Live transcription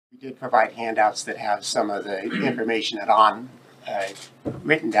We did provide handouts that have some of the information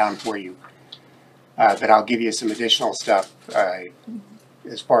written down for you, but I'll give you some additional stuff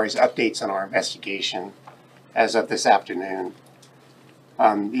as far as updates on our investigation as of this afternoon.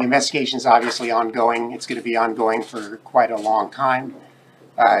 The investigation is obviously ongoing. It's going to be ongoing for quite a long time,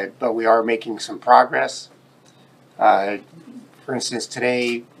 but we are making some progress. For instance,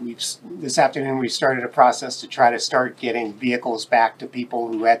 this afternoon, we started a process to try to start getting vehicles back to people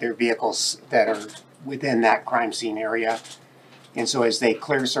who had their vehicles that are within that crime scene area. And so as they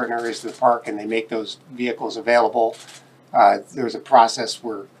clear certain areas of the park and they make those vehicles available, there's a process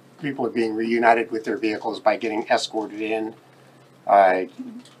where people are being reunited with their vehicles by getting escorted in. And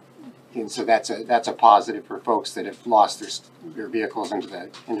so that's a positive for folks that have lost their vehicles into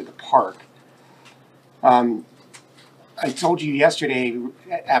the park. I told you yesterday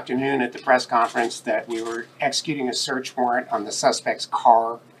afternoon at the press conference that we were executing a search warrant on the suspect's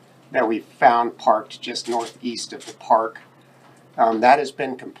car that we found parked just northeast of the park. That has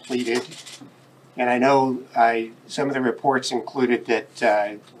been completed, and I know some of the reports included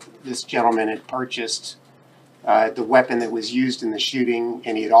that this gentleman had purchased the weapon that was used in the shooting,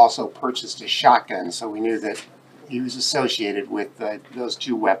 and he had also purchased a shotgun, so we knew that he was associated with those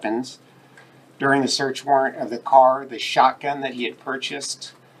two weapons. During the search warrant of the car, the shotgun that he had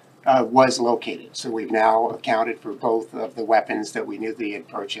purchased was located. So we've now accounted for both of the weapons that we knew that he had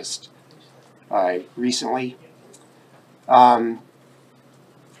purchased recently. Also,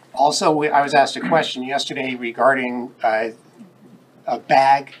 I was asked a question yesterday regarding a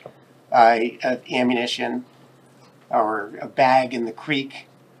bag of ammunition or a bag in the creek.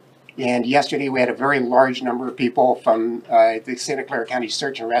 And yesterday we had a very large number of people from the Santa Clara County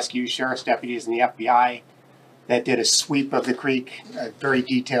Search and Rescue, sheriff's deputies, and the FBI that did a sweep of the creek, a very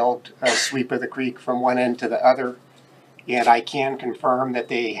detailed sweep of the creek from one end to the other. And I can confirm that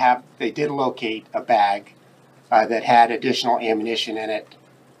they did locate a bag that had additional ammunition in it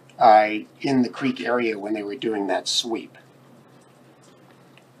in the creek area when they were doing that sweep.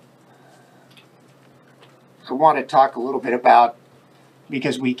 I want to talk a little bit about,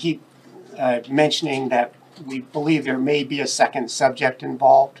 because we keep mentioning that we believe there may be a second subject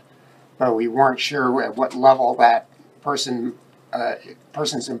involved, but we weren't sure at what level that person's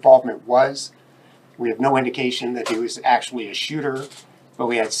involvement was. We have no indication that he was actually a shooter, but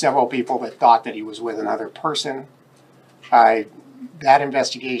we had several people that thought that he was with another person. That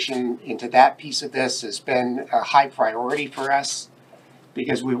investigation into that piece of this has been a high priority for us,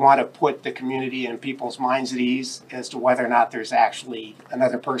 because we want to put the community and people's minds at ease as to whether or not there's actually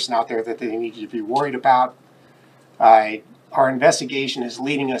another person out there that they need to be worried about. Our investigation is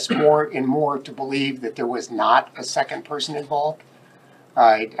leading us more and more to believe that there was not a second person involved.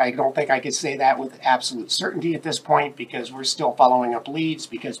 I don't think I could say that with absolute certainty at this point, because we're still following up leads,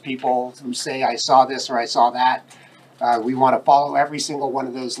 because people who say, I saw this or I saw that, we want to follow every single one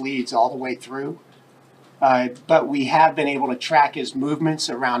of those leads all the way through. But we have been able to track his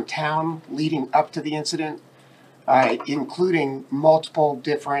movements around town leading up to the incident, including multiple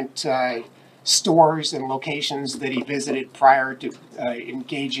different stores and locations that he visited prior to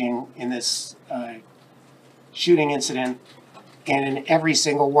engaging in this shooting incident. And in every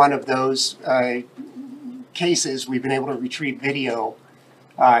single one of those cases, we've been able to retrieve video,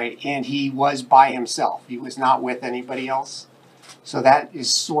 and he was by himself. He was not with anybody else. So that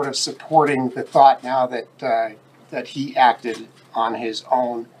is sort of supporting the thought now that he acted on his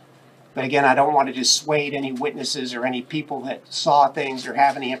own. But again, I don't want to dissuade any witnesses or any people that saw things or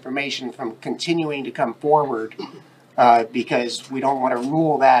have any information from continuing to come forward, because we don't want to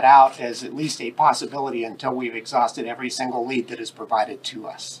rule that out as at least a possibility until we've exhausted every single lead that is provided to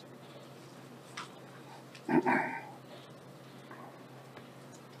us.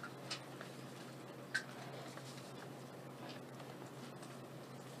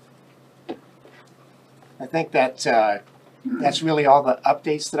 I think that that's really all the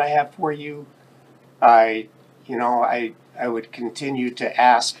updates that I have for you. I would continue to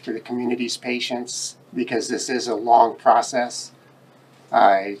ask for the community's patience, because this is a long process.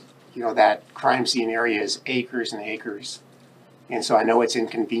 That crime scene area is acres and acres, and so I know it's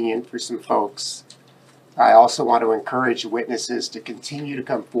inconvenient for some folks. I also want to encourage witnesses to continue to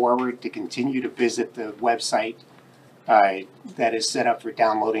come forward, to continue to visit the website that is set up for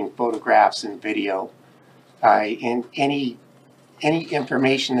downloading photographs and video. And any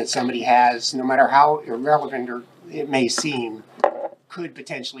information that somebody has, no matter how irrelevant it may seem, could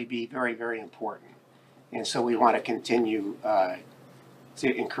potentially be very, very important. And so we want to continue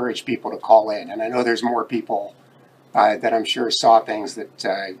to encourage people to call in. And I know there's more people that I'm sure saw things that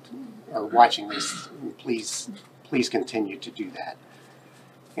are watching this. Please continue to do that.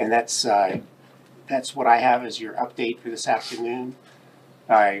 And that's what I have as your update for this afternoon.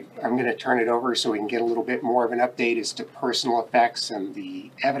 I'm going to turn it over so we can get a little bit more of an update as to personal effects and the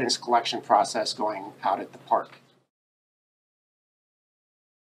evidence collection process going out at the park.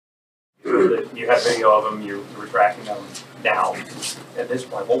 You had video of him, you were tracking them now. At this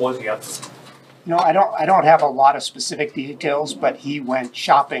point, what was he up to? You know, I don't have a lot of specific details, but he went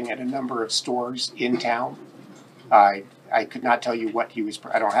shopping at a number of stores in town. I could not tell you what he was,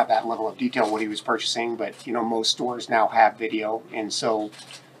 I don't have that level of detail what he was purchasing, but you know, most stores now have video. And so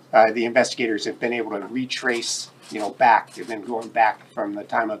the investigators have been able to retrace, you know, back, they've been going back from the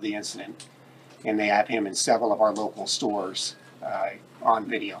time of the incident. And they have him in several of our local stores on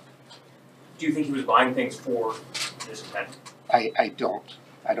video. Do you think he was buying things for this event? I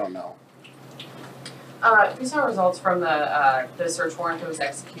don't know. We saw results from the search warrant that was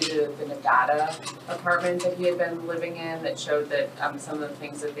executed at the Nevada apartment that he had been living in that showed that some of the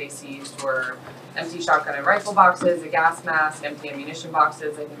things that they seized were empty shotgun and rifle boxes, a gas mask, empty ammunition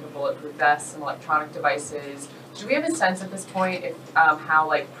boxes, I think a bulletproof vest, some electronic devices. Do we have a sense at this point if how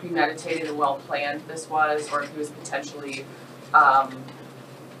like premeditated and well planned this was, or if he was potentially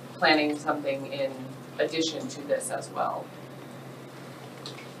planning something in addition to this as well?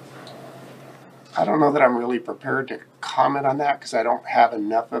 I don't know that I'm really prepared to comment on that because I don't have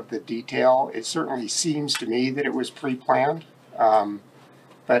enough of the detail. It certainly seems to me that it was pre-planned,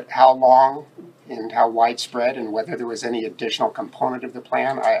 but how long and how widespread and whether there was any additional component of the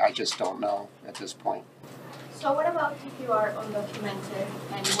plan, I just don't know at this point. So what about if you are undocumented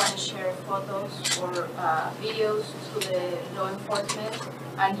and you want to share photos or videos to the law enforcement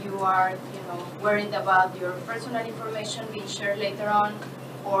and you are, you know, worried about your personal information being shared later on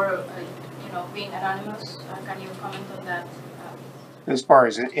or being anonymous? Can you comment on that? As far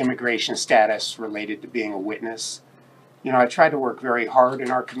as immigration status related to being a witness, you know, I try to work very hard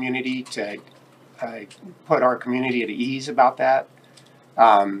in our community to put our community at ease about that.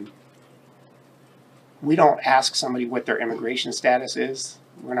 We don't ask somebody what their immigration status is.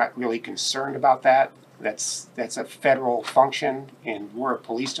 We're not really concerned about that. That's a federal function, and we're a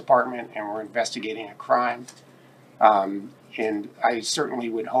police department, and we're investigating a crime. And I certainly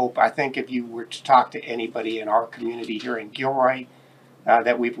would hope, I think if you were to talk to anybody in our community here in Gilroy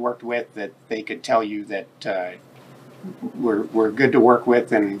that we've worked with, that they could tell you that we're good to work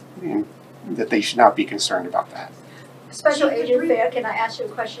with and that they should not be concerned about that. Special Agent Fair, can I ask you a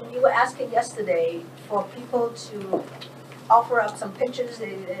question? You were asking yesterday for people to offer up some pictures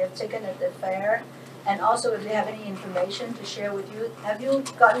they have taken at the fair, and also if they have any information to share with you. Have you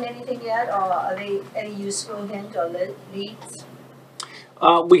gotten anything yet, or are they any useful hint or leads?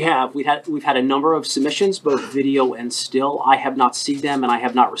 We have. We've had a number of submissions, both video and still. I have not seen them, and I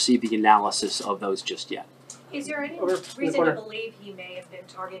have not received the analysis of those just yet. Is there any reason to believe he may have been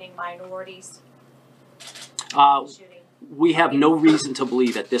targeting minorities? We have no reason to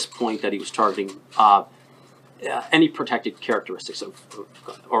believe at this point that he was targeting any protected characteristics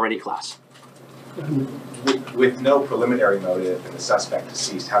or any class. With no preliminary motive and the suspect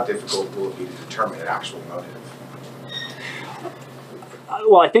deceased, how difficult will it be to determine an actual motive?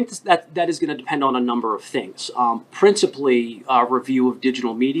 Well, I think that is going to depend on a number of things. Principally, our review of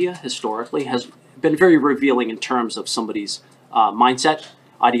digital media historically has been very revealing in terms of somebody's mindset,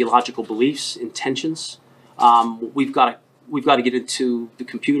 ideological beliefs, intentions. We've got to get into the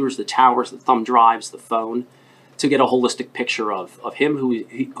computers, the towers, the thumb drives, the phone, to get a holistic picture of him,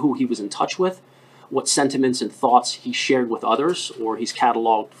 who he was in touch with, what sentiments and thoughts he shared with others, or he's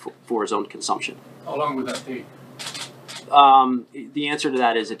cataloged for his own consumption. How long would that take? The answer to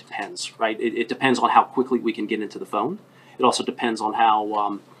that is it depends, right? It depends on how quickly we can get into the phone. It also depends on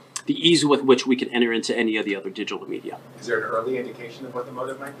how the ease with which we can enter into any of the other digital media. Is there an early indication of what the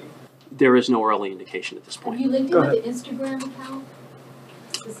motive might be? There is no early indication at this point. Have you linked in with the Instagram account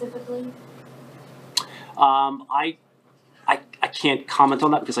specifically? I can't comment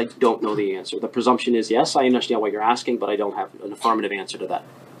on that because I don't know the answer. The presumption is yes, I understand what you're asking, but I don't have an affirmative answer to that.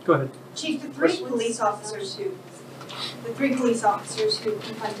 Go ahead. Chief, the three police officers who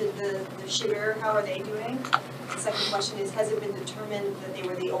confronted the shooter, how are they doing? The second question is, has it been determined that they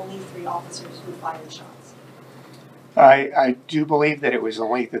were the only three officers who fired shots? I do believe that it was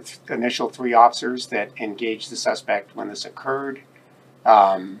only the initial three officers that engaged the suspect when this occurred.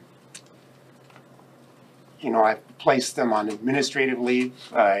 You know, I placed them on administrative leave.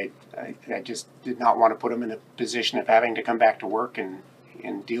 I just did not want to put them in a position of having to come back to work and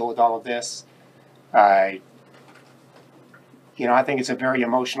deal with all of this. You know, I think it's a very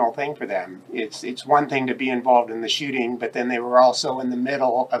emotional thing for them. It's one thing to be involved in the shooting, but then they were also in the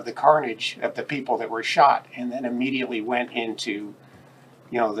middle of the carnage of the people that were shot, and then immediately went into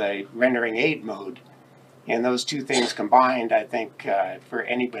the rendering aid mode. And those two things combined, I think, for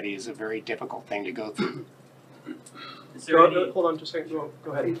anybody is a very difficult thing to go through. Hold on just a second.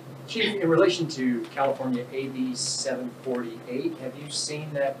 Go ahead. Chief, in relation to California AB 748, have you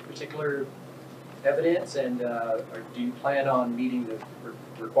seen that particular evidence, and or do you plan on meeting the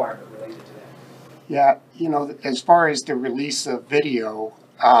requirement related to that? Yeah, as far as the release of video,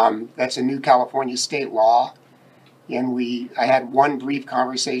 that's a new California state law. And I had one brief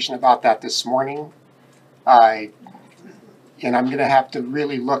conversation about that this morning. And I'm going to have to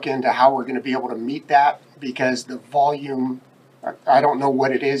really look into how we're going to be able to meet that, because the volume, I don't know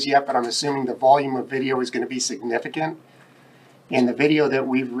what it is yet, but I'm assuming the volume of video is going to be significant. And the video that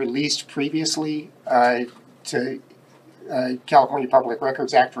we've released previously to California Public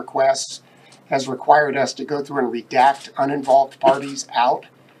Records Act requests has required us to go through and redact uninvolved parties out.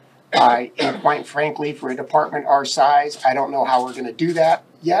 And quite frankly, for a department our size, I don't know how we're going to do that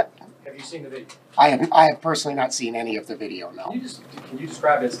yet. Have you seen the video? I have personally not seen any of the video, no. Can you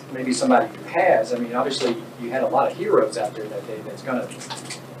describe as maybe somebody who has? I mean, obviously you had a lot of heroes out there that day. It's going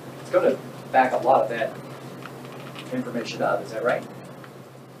to back a lot of that information up. Is that right?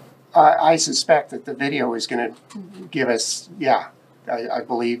 I suspect that the video is going to give us, I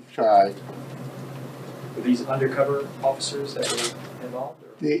believe. Were these undercover officers that were involved?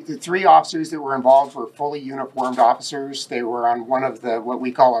 The three officers that were involved were fully uniformed officers. They were on one of what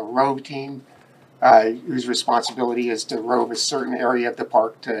we call a rove team, whose responsibility is to rove a certain area of the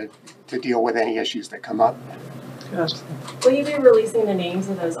park to deal with any issues that come up. Yes. Will you be releasing the names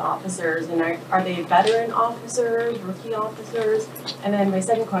of those officers, and are they veteran officers, rookie officers? And then my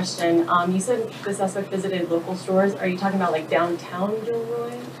second question, you said the suspect visited local stores. Are you talking about like downtown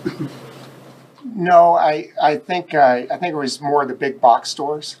Gilroy? No, I think it was more the big box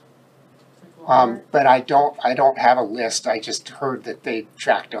stores. But I don't have a list. I just heard that they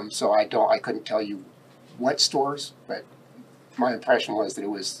tracked them, so I couldn't tell you what stores, but my impression was that it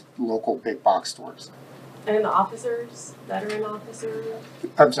was local big box stores. And the officers, veteran officers?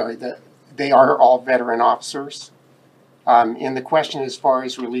 I'm sorry, they are all veteran officers. And the question as far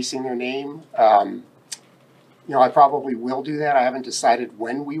as releasing their name, I probably will do that. I haven't decided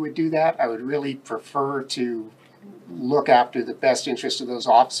when we would do that. I would really prefer to look after the best interest of those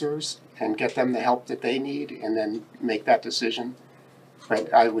officers and get them the help that they need and then make that decision.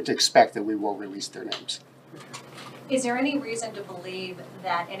 But I would expect that we will release their names. Is there any reason to believe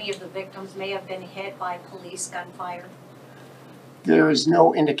that any of the victims may have been hit by police gunfire? There is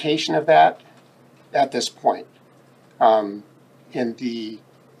no indication of that at this point.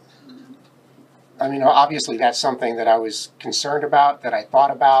 Obviously that's something that I was concerned about, that I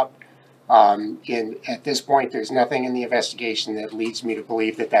thought about. And at this point, there's nothing in the investigation that leads me to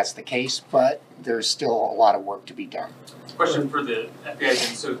believe that that's the case, but there's still a lot of work to be done. Question for the FBI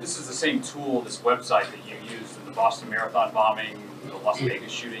agent. So this is the same tool, this website that you used in the Boston Marathon bombing, the Las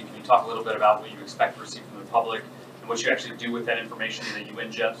Vegas shooting. Can you talk a little bit about what you expect to receive from the public and what you actually do with that information that you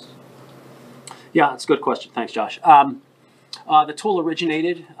ingest? Yeah, that's a good question. Thanks, Josh. The tool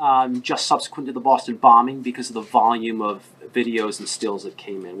originated just subsequent to the Boston bombing because of the volume of videos and stills that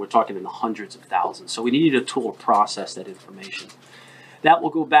came in. We're talking in the hundreds of thousands. So we needed a tool to process that information. That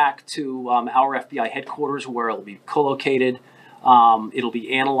will go back to our FBI headquarters where it'll be co-located. It'll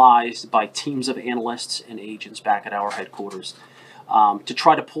be analyzed by teams of analysts and agents back at our headquarters to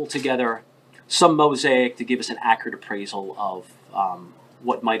try to pull together some mosaic to give us an accurate appraisal of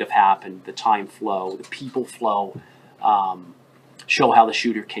what might have happened, the time flow, the people flow, show how the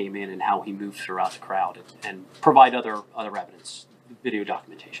shooter came in and how he moved throughout the crowd, and provide other evidence, video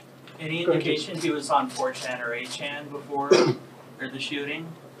documentation. Any indication he was on 4chan or 8chan before the shooting?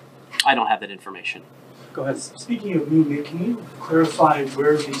 I don't have that information. Go ahead. Speaking of movement, can you clarify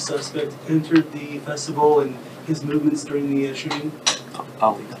where the suspect entered the festival and his movements during the shooting?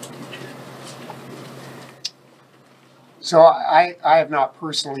 I'll leave that. So I have not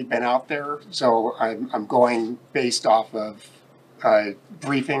personally been out there, so I'm going based off of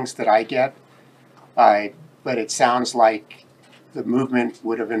briefings that I get. But it sounds like the movement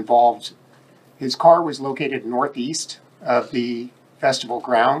would have involved, his car was located northeast of the festival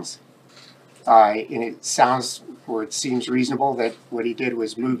grounds. And it sounds, or it seems reasonable that what he did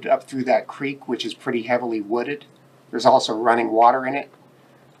was moved up through that creek, which is pretty heavily wooded. There's also running water in it.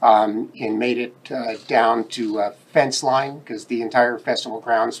 And made it down to a fence line because the entire festival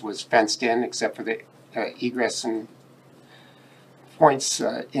grounds was fenced in except for the egress and points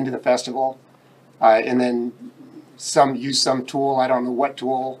into the festival. And then used some tool, I don't know what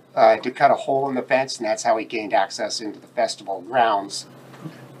tool, to cut a hole in the fence, and that's how he gained access into the festival grounds.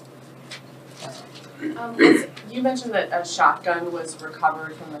 You mentioned that a shotgun was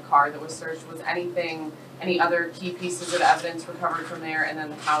recovered from the car that was searched. Was any other key pieces of evidence recovered from there? And then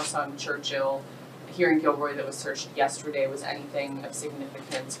the house on Churchill here in Gilroy that was searched yesterday, was anything of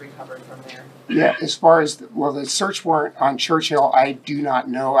significance recovered from there? Yeah, as far as, the search warrant on Churchill, I do not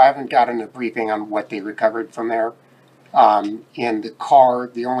know. I haven't gotten a briefing on what they recovered from there. In the car,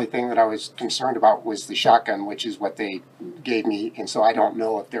 the only thing that I was concerned about was the shotgun, which is what they gave me. And so I don't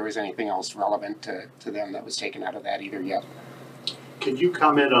know if there was anything else relevant to them that was taken out of that either yet. Can you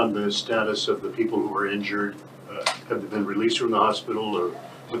comment on the status of the people who were injured? Have they been released from the hospital, or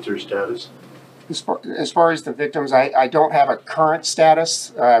what's their status? As far as the victims, I don't have a current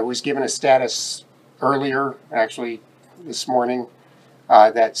status. I was given a status earlier, actually this morning,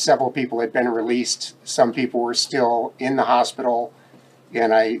 that several people had been released. Some people were still in the hospital,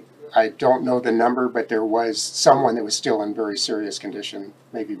 and I don't know the number, but there was someone that was still in very serious condition,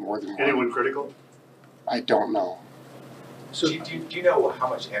 maybe more than one. Anyone critical? I don't know. So do you know how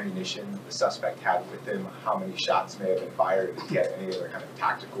much ammunition the suspect had with him, how many shots may have been fired, if he had any other kind of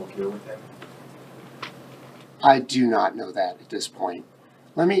tactical gear with him? I do not know that at this point.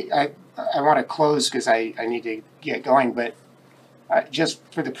 I want to close because I need to get going, but just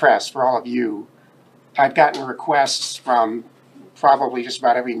for the press, for all of you, I've gotten requests from probably just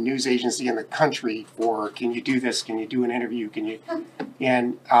about every news agency in the country for, can you do this? Can you do an interview? Can you?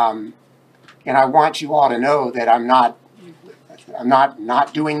 And I want you all to know that I'm not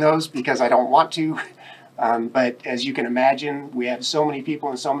doing those because I don't want to. But as you can imagine, we have so many people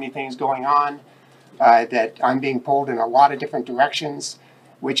and so many things going on that I'm being pulled in a lot of different directions,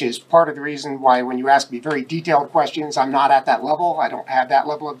 which is part of the reason why when you ask me very detailed questions, I'm not at that level. I don't have that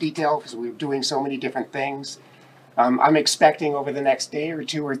level of detail because we're doing so many different things. I'm expecting over the next day or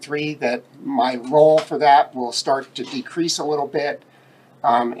two or three that my role for that will start to decrease a little bit,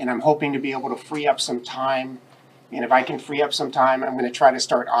 and I'm hoping to be able to free up some time. And if I can free up some time, I'm going to try to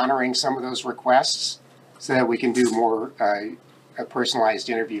start honoring some of those requests so that we can do more a personalized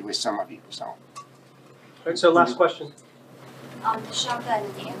interview with some of you. So. Right, so last question. The shotgun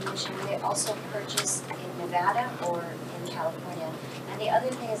and the ammunition, were they also purchased in Nevada or in California? And the other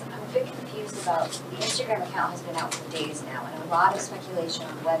thing is, I'm a bit confused about, the Instagram account has been out for days now, and a lot of speculation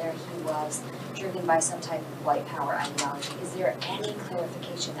on whether he was driven by some type of white power ideology. Is there any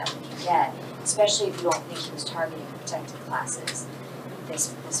clarification that we can get, especially if you don't think he was targeting protected classes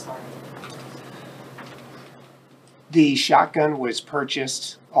this far? The shotgun was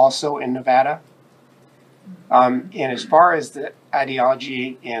purchased also in Nevada. And as far as the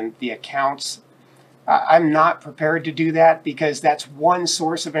ideology and the accounts, I'm not prepared to do that because that's one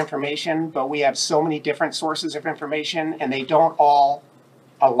source of information, but we have so many different sources of information and they don't all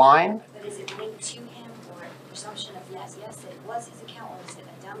align. But is it linked to him, or a presumption of yes, it was his account, or is it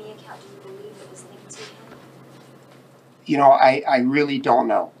a dummy account? Do you believe it was linked to him? You know, I really don't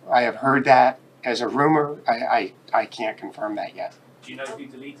know. I have heard that as a rumor. I can't confirm that yet. Do you know who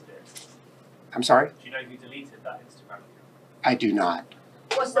deleted it? I'm sorry? Do you know who deleted that Instagram account? I do not.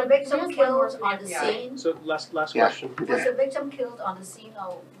 Was the victim killed on the scene? So last Yeah. question. Was the victim killed on the scene,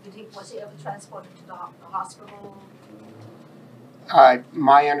 or was he ever transported to the hospital?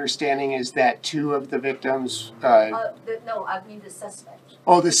 My understanding is that two of the victims. No, I mean the suspect.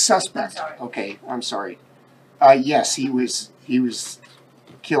 Oh, the suspect. I'm sorry. Okay, I'm sorry. Yes, he was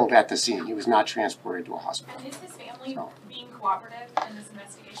killed at the scene. He was not transported to a hospital. And is his family being cooperative in this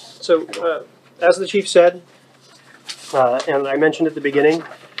investigation? So, as the chief said, and I mentioned at the beginning,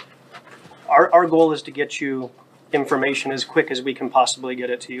 our goal is to get you information as quick as we can possibly get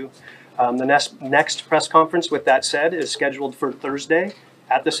it to you. The next press conference, with that said, is scheduled for Thursday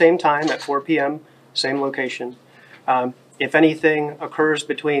at the same time at 4 p.m., same location. If anything occurs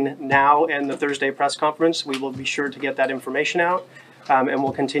between now and the Thursday press conference, we will be sure to get that information out, and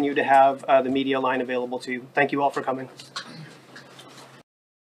we'll continue to have the media line available to you. Thank you all for coming.